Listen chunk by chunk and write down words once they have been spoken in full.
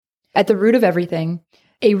At the root of everything,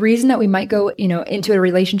 a reason that we might go, into a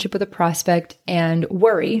relationship with a prospect and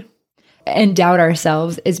worry and doubt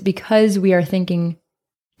ourselves is because we are thinking,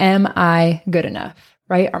 am I good enough,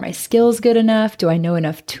 right? Are my skills good enough? Do I know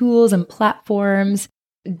enough tools and platforms?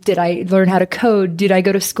 Did I learn how to code? Did I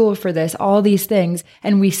go to school for this? All these things.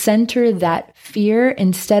 And we center that fear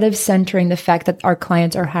instead of centering the fact that our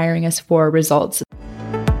clients are hiring us for results.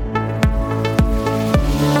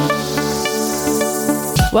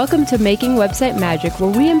 Welcome to Making Website Magic, where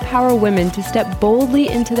we empower women to step boldly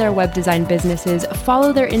into their web design businesses,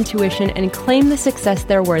 follow their intuition, and claim the success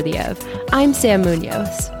they're worthy of. I'm Sam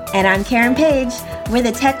Munoz. And I'm Karen Page. We're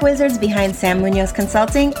the tech wizards behind Sam Munoz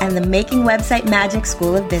Consulting and the Making Website Magic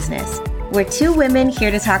School of Business. We're two women here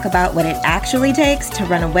to talk about what it actually takes to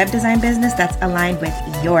run a web design business that's aligned with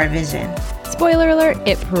your vision. Spoiler alert,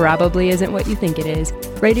 it probably isn't what you think it is.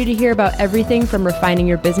 Ready to hear about everything from refining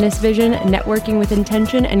your business vision, networking with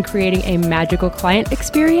intention, and creating a magical client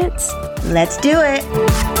experience? Let's do it.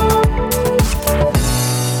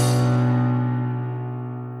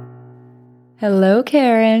 Hello,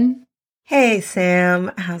 Karen. Hey,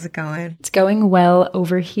 Sam. How's it going? It's going well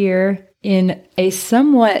over here in a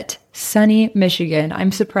somewhat sunny Michigan.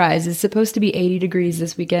 I'm surprised. It's supposed to be 80 degrees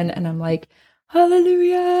this weekend, and I'm like,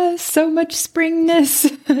 hallelujah, so much springness.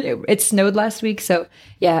 It snowed last week. So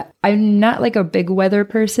yeah, I'm not like a big weather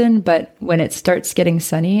person, but when it starts getting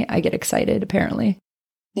sunny, I get excited apparently.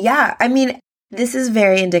 Yeah. I mean, this is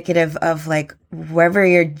very indicative of like wherever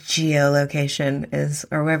your geolocation is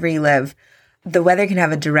or wherever you live, the weather can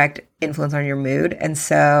have a direct influence on your mood. And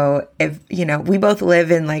so if, we both live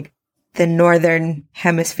in like the northern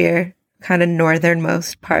hemisphere, kind of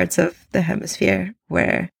northernmost parts of the hemisphere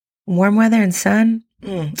where warm weather and sun,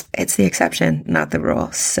 it's the exception, not the rule.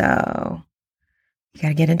 So you got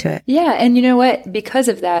to get into it. Yeah. And you know what? Because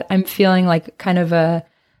of that, I'm feeling like kind of a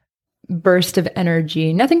burst of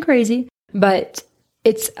energy. Nothing crazy, but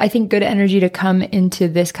it's, I think, good energy to come into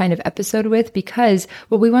this kind of episode with, because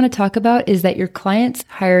what we want to talk about is that your clients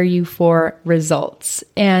hire you for results.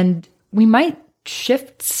 And we might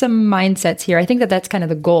shift some mindsets here. I think that that's kind of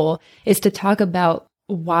the goal, is to talk about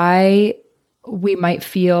why we might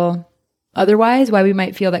feel otherwise, why we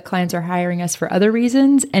might feel that clients are hiring us for other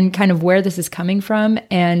reasons, and kind of where this is coming from,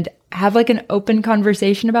 and have like an open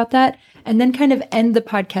conversation about that. And then kind of end the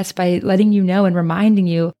podcast by letting you know and reminding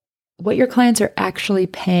you what your clients are actually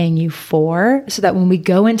paying you for, so that when we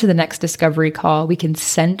go into the next discovery call, we can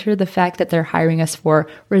center the fact that they're hiring us for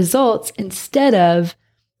results instead of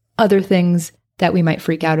other things that we might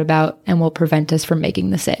freak out about and will prevent us from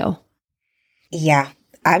making the sale. Yeah.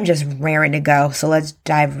 I'm just raring to go, so let's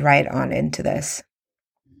dive right on into this.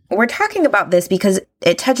 We're talking about this because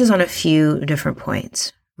it touches on a few different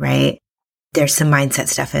points, right? There's some mindset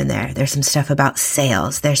stuff in there. There's some stuff about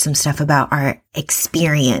sales. There's some stuff about our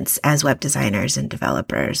experience as web designers and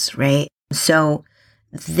developers, right? So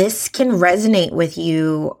this can resonate with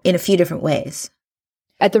you in a few different ways.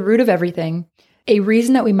 At the root of everything, a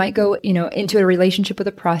reason that we might go, into a relationship with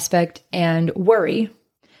a prospect and worry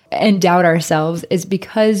and doubt ourselves is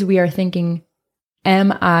because we are thinking,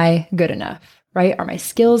 am I good enough, right? Are my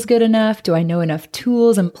skills good enough? Do I know enough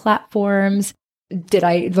tools and platforms? Did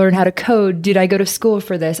I learn how to code? Did I go to school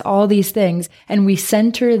for this? All these things. And we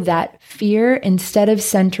center that fear instead of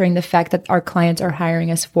centering the fact that our clients are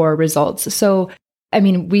hiring us for results. So,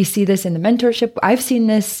 we see this in the mentorship. I've seen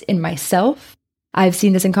this in myself. I've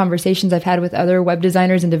seen this in conversations I've had with other web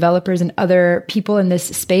designers and developers and other people in this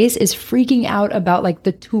space, is freaking out about like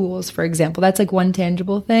the tools, for example. That's like one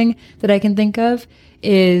tangible thing that I can think of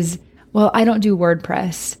is, well, I don't do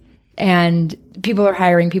WordPress and people are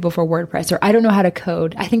hiring people for WordPress, or I don't know how to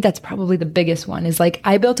code. I think that's probably the biggest one, is like,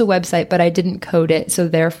 I built a website, but I didn't code it. So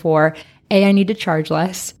therefore, A, I need to charge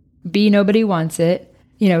less. B, nobody wants it.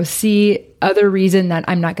 C, other reason that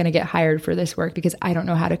I'm not going to get hired for this work because I don't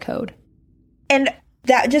know how to code. And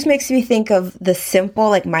that just makes me think of the simple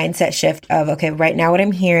like mindset shift of, okay, right now what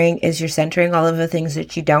I'm hearing is you're centering all of the things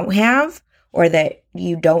that you don't have or that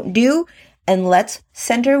you don't do. And let's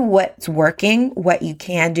center what's working, what you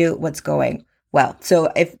can do, what's going well. So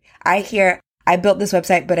if I hear, I built this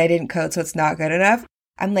website, but I didn't code, so it's not good enough.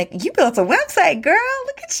 I'm like, you built a website, girl.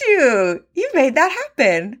 Look at you. You made that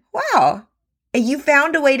happen. Wow. And you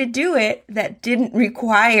found a way to do it that didn't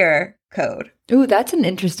require code. Ooh, that's an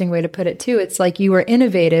interesting way to put it too. It's like you were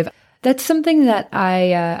innovative. That's something that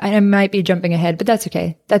I might be jumping ahead, but that's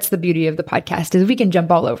okay. That's the beauty of the podcast, is we can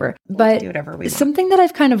jump all over. But do whatever we want. Something that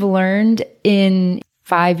I've kind of learned in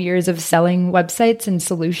 5 years of selling websites and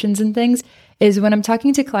solutions and things is when I'm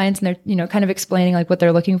talking to clients and they're, kind of explaining like what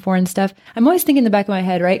they're looking for and stuff, I'm always thinking in the back of my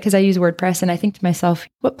head, right? Because I use WordPress and I think to myself,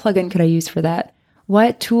 what plugin could I use for that?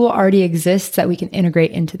 What tool already exists that we can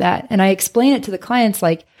integrate into that? And I explain it to the clients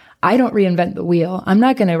like, I don't reinvent the wheel. I'm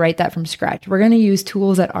not going to write that from scratch. We're going to use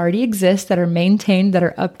tools that already exist, that are maintained, that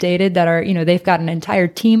are updated, that are, they've got an entire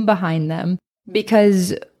team behind them,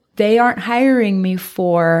 because they aren't hiring me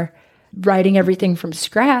for writing everything from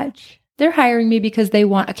scratch. They're hiring me because they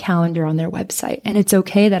want a calendar on their website. And it's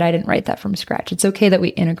okay that I didn't write that from scratch. It's okay that we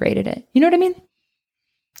integrated it. You know what I mean?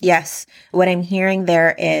 Yes. What I'm hearing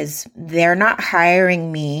there is they're not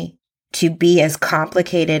hiring me to be as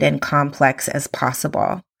complicated and complex as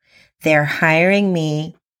possible. They're hiring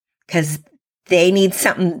me because they need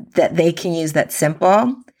something that they can use that's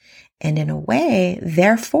simple. And in a way,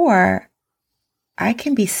 therefore, I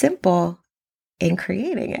can be simple in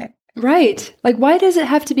creating it. Right. Like, why does it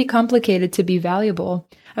have to be complicated to be valuable?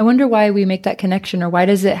 I wonder why we make that connection, or why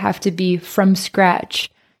does it have to be from scratch,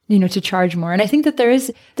 to charge more? And I think that there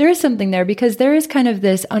is something there, because there is kind of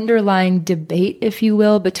this underlying debate, if you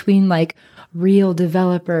will, between like real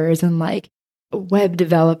developers and like web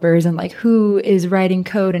developers, and like who is writing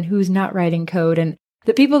code and who's not writing code. And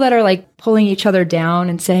the people that are like pulling each other down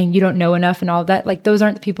and saying you don't know enough and all of that, like those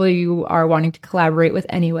aren't the people you are wanting to collaborate with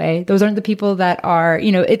anyway. Those aren't the people that are,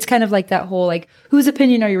 it's kind of like that whole like, whose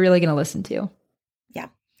opinion are you really going to listen to? Yeah.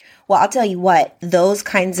 Well, I'll tell you what, those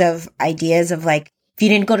kinds of ideas of like, if you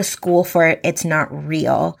didn't go to school for it, it's not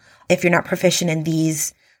real. If you're not proficient in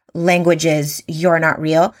these languages, you're not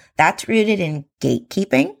real. That's rooted in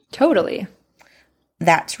gatekeeping. Totally.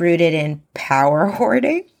 That's rooted in power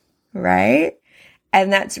hoarding, right?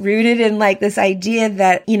 And that's rooted in like this idea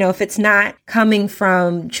that, if it's not coming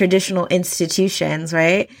from traditional institutions,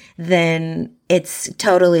 right, then it's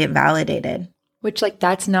totally invalidated. Which, like,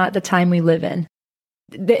 that's not the time we live in.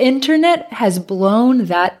 The internet has blown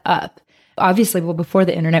that up. Obviously, well, before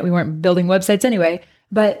the internet, we weren't building websites anyway.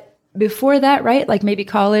 But before that, right, like maybe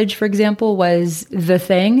college, for example, was the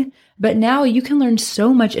thing. But now you can learn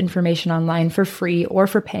so much information online for free or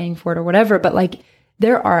for paying for it or whatever. But like,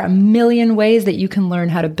 there are a million ways that you can learn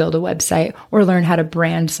how to build a website, or learn how to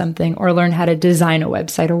brand something, or learn how to design a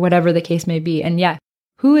website, or whatever the case may be. And yeah,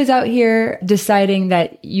 who is out here deciding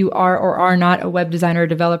that you are or are not a web designer or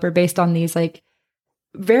developer based on these like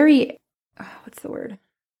very, what's the word?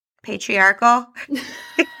 Patriarchal?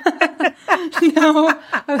 No,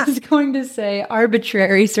 I was going to say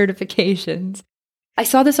arbitrary certifications. I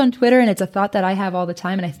saw this on Twitter, and it's a thought that I have all the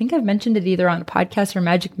time. And I think I've mentioned it either on a podcast or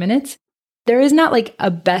Magic Minutes. There is not like a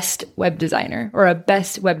best web designer or a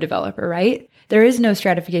best web developer, right? There is no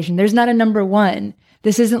stratification. There's not a number one.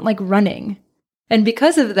 This isn't like running. And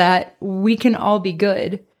because of that, we can all be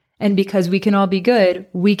good. And because we can all be good,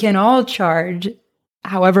 we can all charge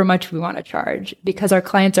however much we want to charge, because our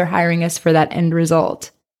clients are hiring us for that end result.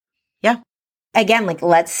 Yeah. Again, like,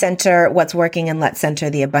 let's center what's working and let's center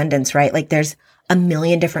the abundance, right? Like, there's a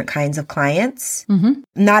million different kinds of clients. Mm-hmm.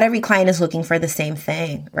 Not every client is looking for the same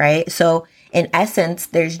thing, right? So in essence,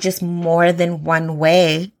 there's just more than one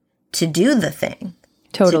way to do the thing.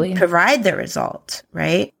 Totally. To provide the result,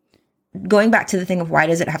 right? Going back to the thing of why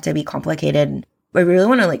does it have to be complicated? I really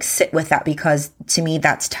want to like sit with that, because to me,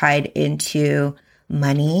 that's tied into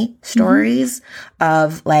money stories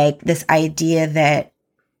of like this idea that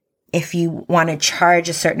if you want to charge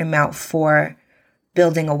a certain amount for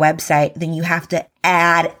building a website, then you have to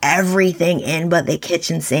add everything in but the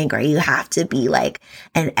kitchen sink, or you have to be like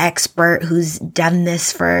an expert who's done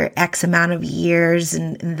this for X amount of years.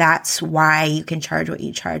 And that's why you can charge what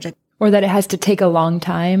you charge. Or that it has to take a long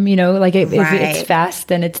time, like if it's fast,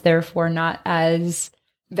 then it's therefore not as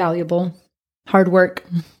valuable. Hard work.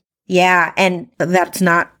 Yeah. And that's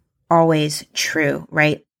not always true,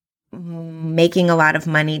 right? Making a lot of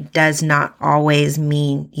money does not always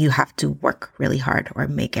mean you have to work really hard or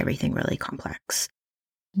make everything really complex.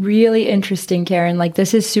 Really interesting, Karen. Like,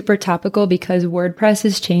 this is super topical because WordPress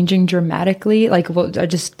is changing dramatically. Like, I'll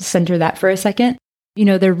just center that for a second.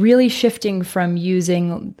 They're really shifting from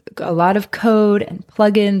using a lot of code and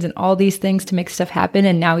plugins and all these things to make stuff happen,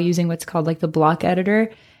 and now using what's called like the block editor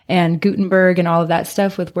and Gutenberg and all of that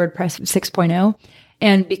stuff with WordPress 6.0.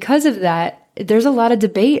 And because of that, there's a lot of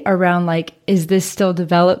debate around like, is this still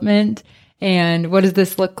development? And what does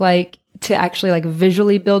this look like to actually like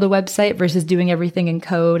visually build a website versus doing everything in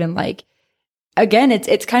code? And like, again,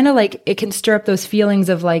 it's kind of like, it can stir up those feelings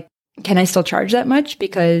of like, can I still charge that much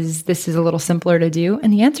because this is a little simpler to do?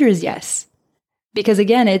 And the answer is yes. Because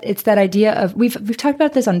again, it's that idea of, we've talked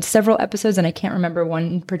about this on several episodes, and I can't remember one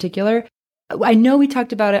in particular. I know we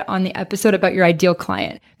talked about it on the episode about your ideal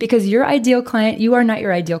client, because your ideal client, you are not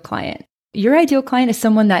your ideal client. Your ideal client is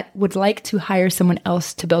someone that would like to hire someone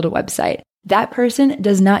else to build a website. That person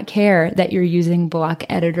does not care that you're using Block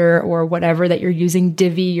Editor or whatever, that you're using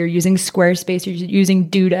Divi, you're using Squarespace, you're using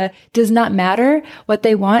Duda. Does not matter. What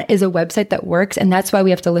they want is a website that works. And that's why we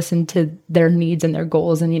have to listen to their needs and their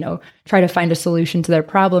goals and, try to find a solution to their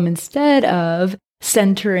problem instead of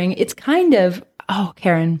centering. It's kind of,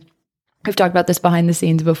 Karen, I've talked about this behind the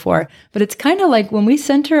scenes before, but it's kind of like when we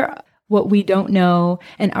center what we don't know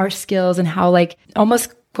and our skills and how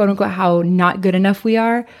almost quote unquote, how not good enough we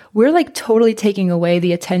are, we're totally taking away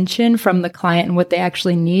the attention from the client and what they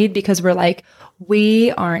actually need because we're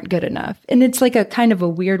we aren't good enough. And it's a kind of a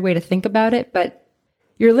weird way to think about it, but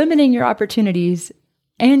you're limiting your opportunities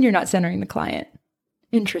and you're not centering the client.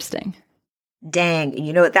 Interesting. Dang.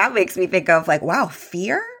 You know what that makes me think of? Wow,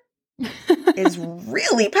 fear is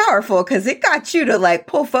really powerful because it got you to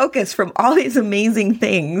pull focus from all these amazing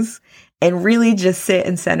things and really just sit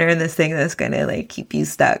and center in this thing that's going to keep you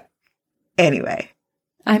stuck. Anyway.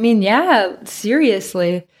 I mean, yeah,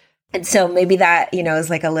 seriously. And so maybe that,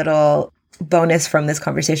 is a little bonus from this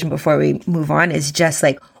conversation before we move on is just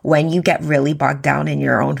when you get really bogged down in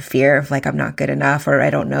your own fear of I'm not good enough or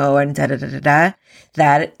I don't know and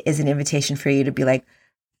that is an invitation for you to be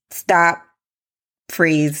stop,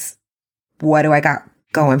 freeze. What do I got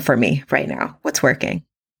going for me right now? What's working?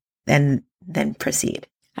 And then proceed.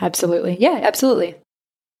 Absolutely. Yeah, absolutely.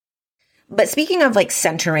 But speaking of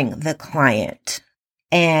centering the client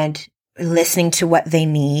and listening to what they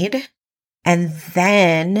need, and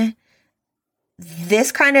then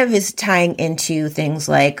this kind of is tying into things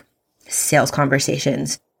like sales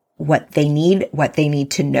conversations, what they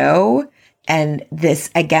need to know. And this,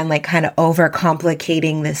 again, kind of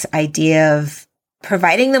overcomplicating this idea of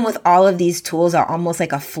providing them with all of these tools are almost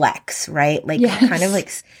like a flex, right? Yes. Kind of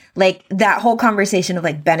like that whole conversation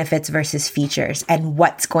of benefits versus features and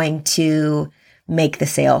what's going to make the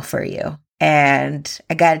sale for you. And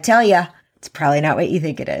I got to tell you, it's probably not what you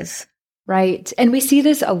think it is. Right. And we see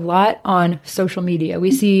this a lot on social media.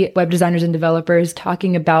 We see web designers and developers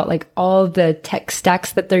talking about all the tech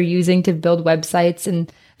stacks that they're using to build websites.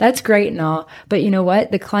 And that's great and all. But you know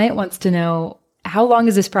what? The client wants to know, how long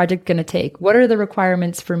is this project going to take? What are the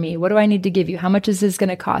requirements for me? What do I need to give you? How much is this going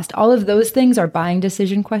to cost? All of those things are buying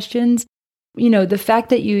decision questions. The fact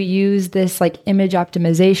that you use this image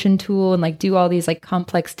optimization tool and do all these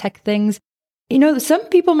complex tech things, some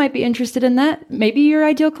people might be interested in that. Maybe your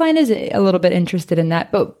ideal client is a little bit interested in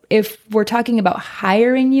that. But if we're talking about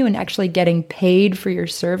hiring you and actually getting paid for your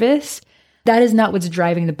service, that is not what's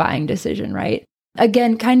driving the buying decision, right?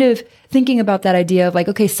 Again, kind of thinking about that idea of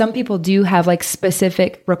okay, some people do have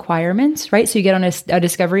specific requirements, right? So you get on a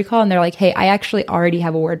discovery call and they're hey, I actually already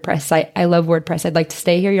have a WordPress site. I love WordPress. I'd like to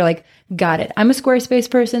stay here. You're got it. I'm a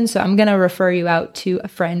Squarespace person, so I'm going to refer you out to a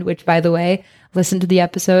friend, which by the way, listen to the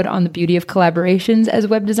episode on the beauty of collaborations as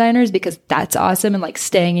web designers, because that's awesome. And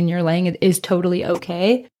staying in your lane is totally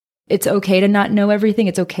okay. It's okay to not know everything.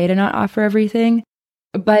 It's okay to not offer everything.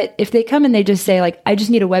 But if they come and they just say I just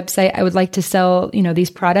need a website, I would like to sell, these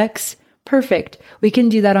products. Perfect. We can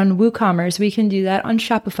do that on WooCommerce. We can do that on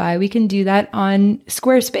Shopify. We can do that on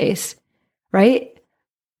Squarespace, right?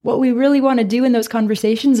 What we really want to do in those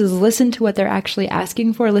conversations is listen to what they're actually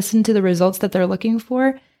asking for, listen to the results that they're looking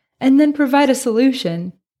for, and then provide a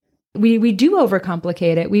solution. We do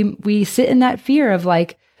overcomplicate it. We sit in that fear of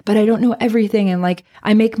but I don't know everything. And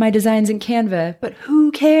I make my designs in Canva, but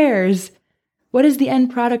who cares? What does the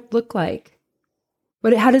end product look like?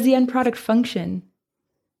 How does the end product function?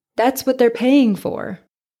 That's what they're paying for.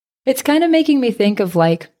 It's kind of making me think of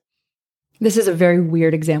this is a very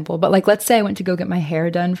weird example, but let's say I went to go get my hair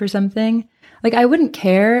done for something. I wouldn't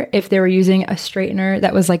care if they were using a straightener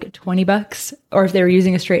that was $20 or if they were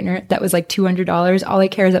using a straightener that was $200. All I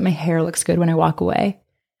care is that my hair looks good when I walk away.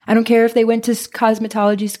 I don't care if they went to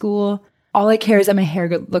cosmetology school. All I care is that my hair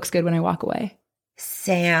looks good when I walk away.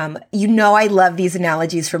 Sam, I love these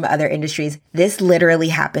analogies from other industries. This literally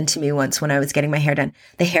happened to me once when I was getting my hair done.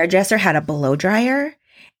 The hairdresser had a blow dryer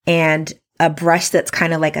and a brush that's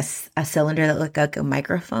kind of a cylinder that looked like a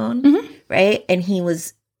microphone, right? And he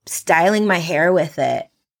was styling my hair with it.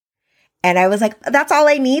 And I was that's all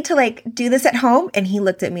I need to do this at home? And he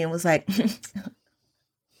looked at me and was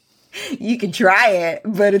you can try it,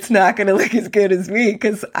 but it's not going to look as good as me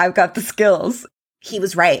because I've got the skills. He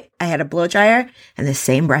was right. I had a blow dryer and the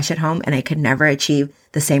same brush at home, and I could never achieve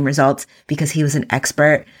the same results because he was an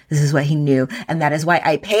expert. This is what he knew. And that is why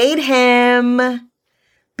I paid him,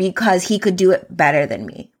 because he could do it better than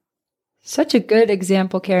me. Such a good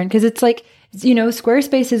example, Karen, because it's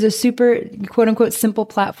Squarespace is a super quote unquote simple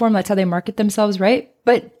platform. That's how they market themselves, right?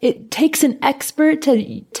 But it takes an expert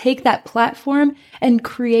to take that platform and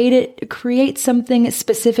create something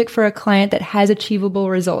specific for a client that has achievable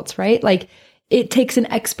results, right? Like it takes an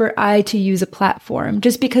expert eye to use a platform.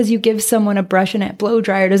 Just because you give someone a brush and a blow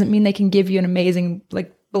dryer doesn't mean they can give you an amazing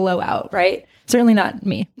like blowout, right? Certainly not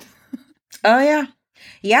me. Oh yeah.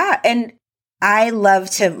 Yeah. And I love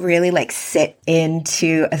to really like sit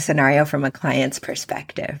into a scenario from a client's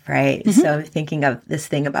perspective, right? Mm-hmm. So I'm thinking of this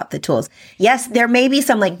thing about the tools. Yes, there may be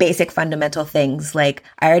some like basic fundamental things like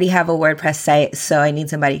I already have a WordPress site, so I need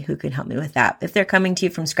somebody who can help me with that. If they're coming to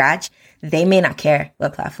you from scratch, they may not care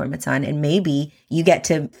what platform it's on. And maybe you get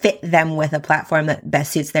to fit them with a platform that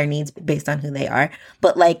best suits their needs based on who they are.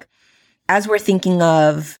 But like, as we're thinking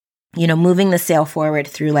of moving the sale forward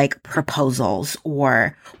through like proposals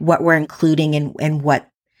or what we're including and what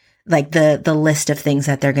like the list of things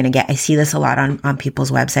that they're going to get. I see this a lot on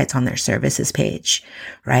people's websites on their services page,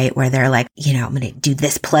 right? Where they're like, I'm going to do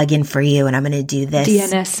this plugin for you and I'm going to do this.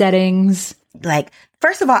 DNS settings. Like,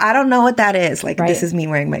 first of all, I don't know what that is. Like, right. This is me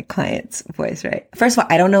wearing my client's voice, right? First of all,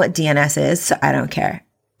 I don't know what DNS is, so I don't care.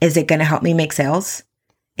 Is it going to help me make sales?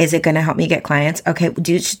 Is it going to help me get clients? Okay,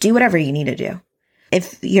 do whatever you need to do.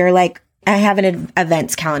 If you're like, I have an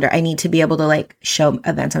events calendar, I need to be able to like show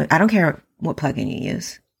events. I don't care what plugin you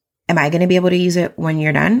use. Am I going to be able to use it when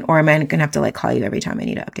you're done? Or am I going to have to like call you every time I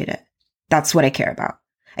need to update it? That's what I care about.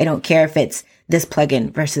 I don't care if it's this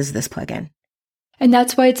plugin versus this plugin. And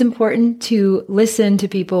that's why it's important to listen to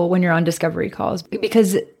people when you're on discovery calls,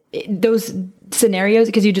 because those scenarios,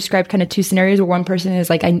 because you described kind of two scenarios where one person is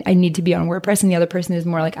like, I need to be on WordPress and the other person is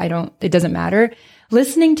more like, it doesn't matter.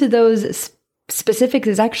 Listening to those specifics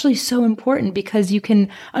is actually so important because you can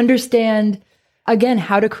understand, again,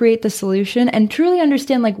 how to create the solution and truly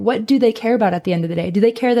understand, like, what do they care about at the end of the day? Do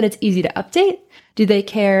they care that it's easy to update? Do they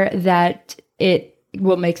care that it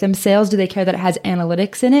will make them sales? Do they care that it has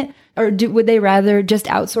analytics in it? Or would they rather just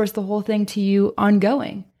outsource the whole thing to you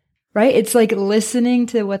ongoing? Right? It's like listening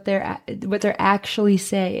to what they're actually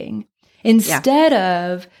saying instead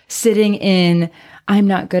of sitting in, I'm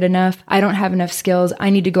not good enough. I don't have enough skills.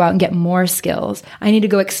 I need to go out and get more skills. I need to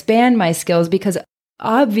go expand my skills because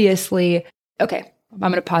obviously, okay, I'm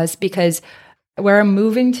going to pause because where I'm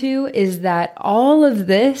moving to is that all of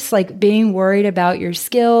this, like being worried about your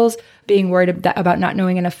skills, being worried about not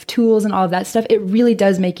knowing enough tools and all of that stuff, it really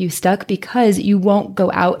does make you stuck because you won't go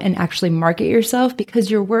out and actually market yourself because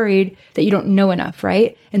you're worried that you don't know enough,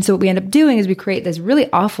 right? And so what we end up doing is we create this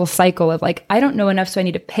really awful cycle of like, I don't know enough, so I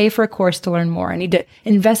need to pay for a course to learn more. I need to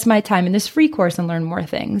invest my time in this free course and learn more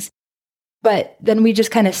things. But then we just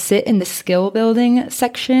kind of sit in the skill building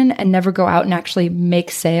section and never go out and actually make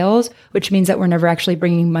sales, which means that we're never actually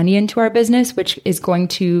bringing money into our business, which is going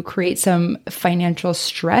to create some financial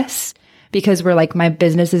stress because we're like, my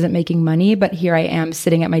business isn't making money, but here I am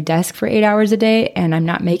sitting at my desk for 8 hours a day and I'm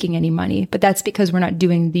not making any money. But that's because we're not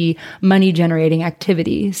doing the money generating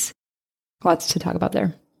activities. Lots to talk about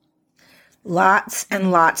there. Lots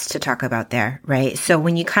and lots to talk about there, right? So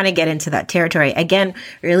when you kind of get into that territory, again,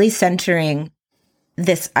 really centering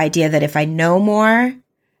this idea that if I know more,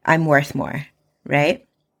 I'm worth more, right?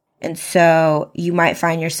 And so you might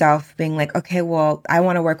find yourself being like, okay, well, I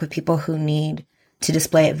want to work with people who need to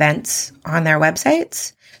display events on their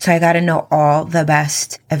websites. So I got to know all the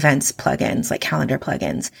best events plugins, like calendar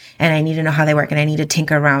plugins, and I need to know how they work and I need to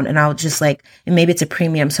tinker around and I'll just like, and maybe it's a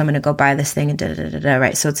premium. So I'm going to go buy this thing and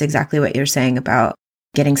right? So it's exactly what you're saying about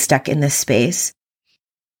getting stuck in this space.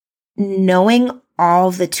 Knowing all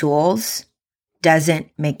the tools doesn't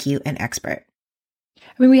make you an expert.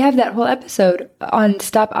 I mean, we have that whole episode on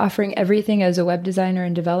stop offering everything as a web designer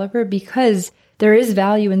and developer because there is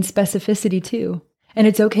value in specificity too. And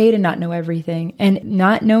it's okay to not know everything. And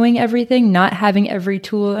not knowing everything, not having every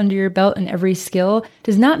tool under your belt and every skill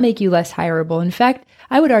does not make you less hireable. In fact,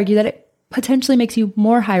 I would argue that it potentially makes you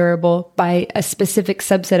more hireable by a specific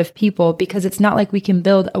subset of people because it's not like we can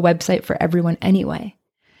build a website for everyone anyway.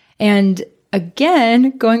 And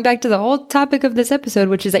again, going back to the whole topic of this episode,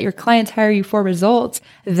 which is that your clients hire you for results,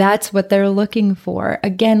 that's what they're looking for.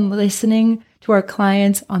 Again, listening to our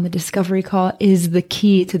clients on the discovery call is the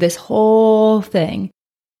key to this whole thing.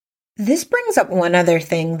 This brings up one other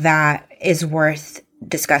thing that is worth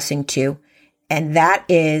discussing too, and that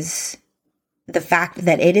is the fact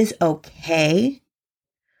that it is okay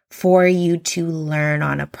for you to learn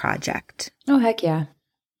on a project. Oh, heck yeah.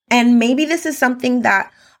 And maybe this is something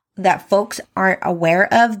that folks aren't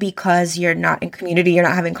aware of because you're not in community, you're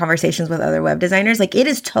not having conversations with other web designers. Like, it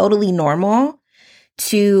is totally normal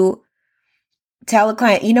to tell a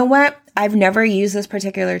client, you know what, I've never used this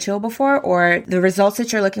particular tool before, or the results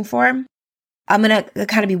that you're looking for, I'm going to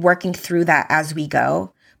kind of be working through that as we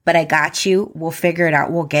go, but I got you. We'll figure it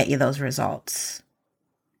out. We'll get you those results.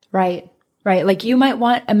 Right. Right. Like you might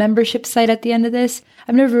want a membership site at the end of this.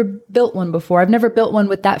 I've never built one before. I've never built one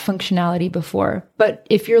with that functionality before. But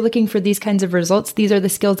if you're looking for these kinds of results, these are the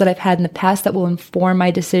skills that I've had in the past that will inform my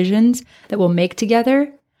decisions that we'll make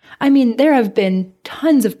together. I mean, there have been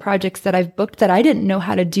tons of projects that I've booked that I didn't know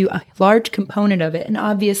how to do a large component of it. And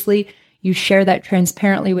obviously, you share that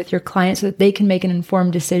transparently with your client so that they can make an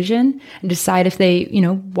informed decision and decide if they,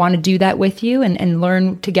 want to do that with you and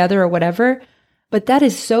learn together or whatever. But that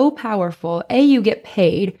is so powerful. A, you get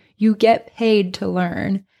paid. You get paid to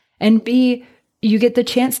learn. And B, you get the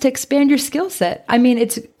chance to expand your skill set. I mean,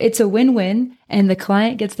 it's a win-win, and the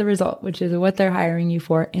client gets the result, which is what they're hiring you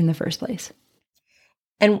for in the first place.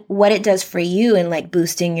 And what it does for you in like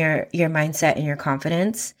boosting your mindset and your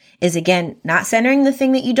confidence is, again, not centering the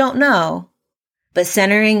thing that you don't know, but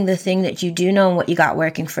centering the thing that you do know and what you got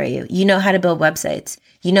working for you. You know how to build websites.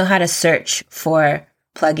 You know how to search for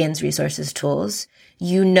plugins, resources, tools.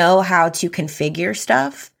 You know how to configure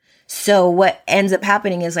stuff. So what ends up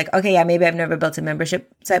happening is like, okay, yeah, maybe I've never built a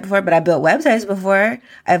membership site before, but I built websites before.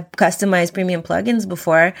 I've customized premium plugins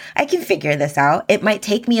before. I can figure this out. It might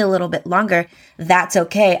take me a little bit longer. That's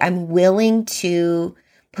okay. I'm willing to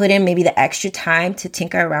put in maybe the extra time to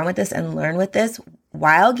tinker around with this and learn with this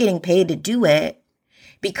while getting paid to do it,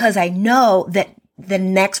 because I know that the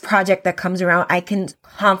next project that comes around, I can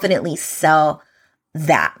confidently sell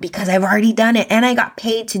that because I've already done it and I got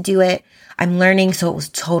paid to do it. I'm learning, so it was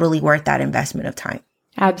totally worth that investment of time.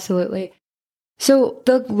 Absolutely. So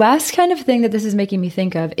the last kind of thing that this is making me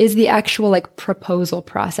think of is the actual like proposal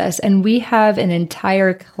process. And we have an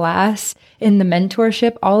entire class in the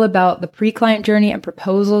mentorship all about the pre-client journey and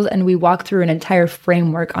proposals. And we walk through an entire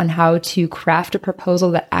framework on how to craft a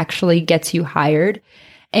proposal that actually gets you hired.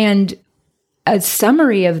 And a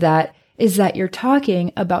summary of that is that you're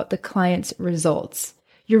talking about the client's results.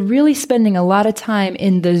 You're really spending a lot of time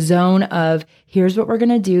in the zone of, here's what we're going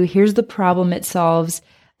to do. Here's the problem it solves.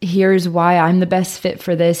 Here's why I'm the best fit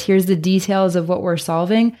for this. Here's the details of what we're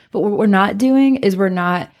solving. But what we're not doing is we're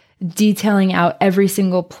not detailing out every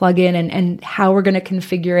single plugin and how we're going to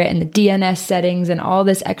configure it and the DNS settings and all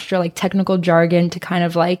this extra like technical jargon to kind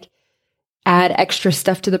of like add extra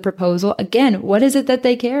stuff to the proposal. Again, what is it that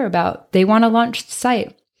they care about? They want to launch the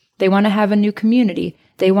site. They want to have a new community.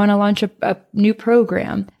 They want to launch a new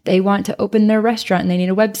program. They want to open their restaurant and they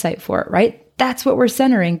need a website for it, right? That's what we're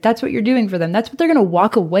centering. That's what you're doing for them. That's what they're going to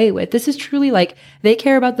walk away with. This is truly like they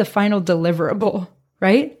care about the final deliverable,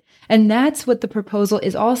 right? And that's what the proposal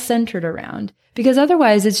is all centered around. Because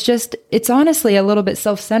otherwise it's honestly a little bit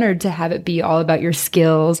self-centered to have it be all about your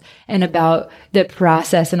skills and about the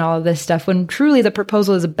process and all of this stuff, when truly the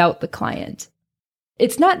proposal is about the client.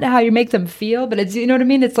 It's not how you make them feel, but it's, you know what I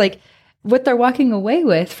mean? It's like what they're walking away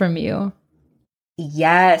with from you.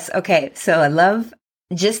 Yes. Okay. So I love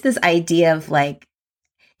just this idea of like,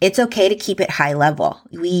 it's okay to keep it high level.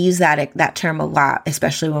 We use that term a lot,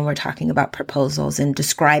 especially when we're talking about proposals and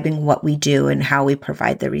describing what we do and how we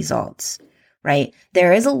provide the results, right?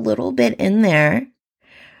 There is a little bit in there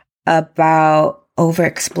about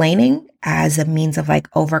over-explaining as a means of like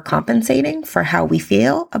overcompensating for how we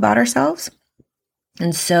feel about ourselves.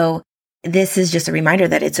 And so this is just a reminder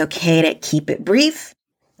that it's okay to keep it brief,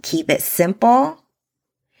 keep it simple.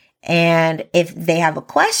 And if they have a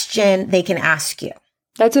question, they can ask you.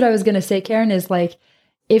 That's what I was going to say, Karen, is like,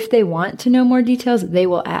 if they want to know more details, they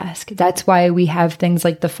will ask. That's why we have things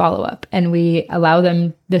like the follow-up and we allow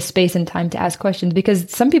them the space and time to ask questions, because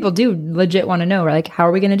some people do legit want to know, like, how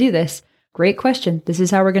are we going to do this? Great question. This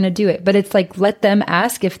is how we're going to do it. But it's like, let them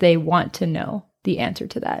ask if they want to know the answer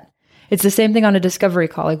to that. It's the same thing on a discovery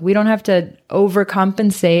call. Like, we don't have to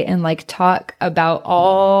overcompensate and like talk about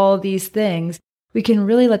all these things. We can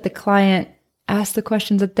really let the client ask the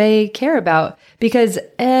questions that they care about, because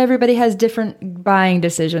everybody has different buying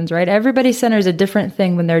decisions, right? Everybody centers a different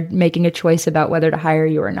thing when they're making a choice about whether to hire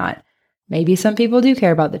you or not. Maybe some people do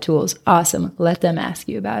care about the tools. Awesome. Let them ask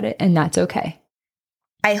you about it, and that's okay.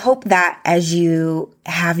 I hope that as you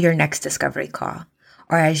have your next discovery call,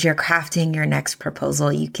 or as you're crafting your next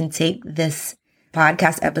proposal, you can take this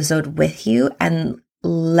podcast episode with you and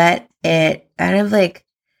let it kind of like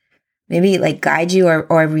maybe like guide you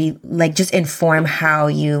or like just inform how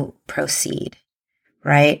you proceed,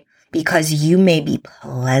 right? Because you may be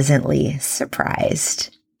pleasantly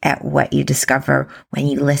surprised at what you discover when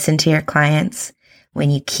you listen to your clients,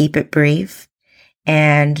 when you keep it brief,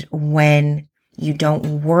 and when you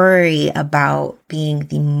don't worry about being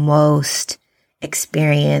the most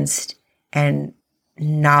experienced and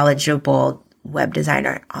knowledgeable web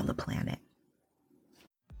designer on the planet.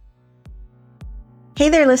 Hey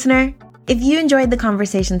there, listener. If you enjoyed the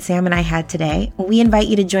conversation Sam and I had today, we invite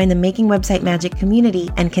you to join the Making Website Magic community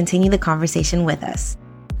and continue the conversation with us.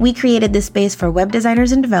 We created this space for web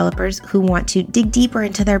designers and developers who want to dig deeper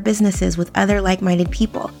into their businesses with other like-minded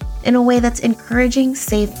people in a way that's encouraging,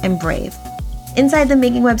 safe, and brave. Inside the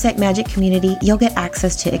Making Website Magic community, you'll get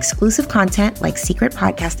access to exclusive content like secret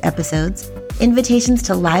podcast episodes, invitations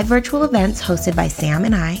to live virtual events hosted by Sam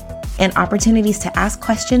and I, and opportunities to ask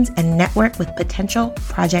questions and network with potential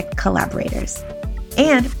project collaborators.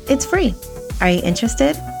 And it's free. Are you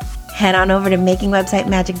interested? Head on over to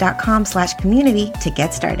makingwebsitemagic.com/community to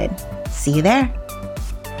get started. See you there.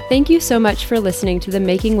 Thank you so much for listening to the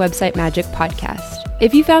Making Website Magic podcast.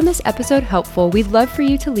 If you found this episode helpful, we'd love for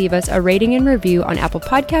you to leave us a rating and review on Apple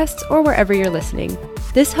Podcasts or wherever you're listening.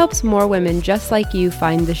 This helps more women just like you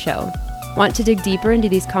find the show. Want to dig deeper into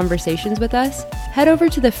these conversations with us? Head over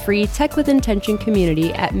to the free Tech with Intention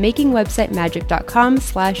community at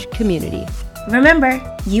makingwebsitemagic.com/community.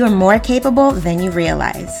 Remember, you are more capable than you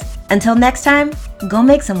realize. Until next time, go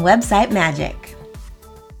make some website magic.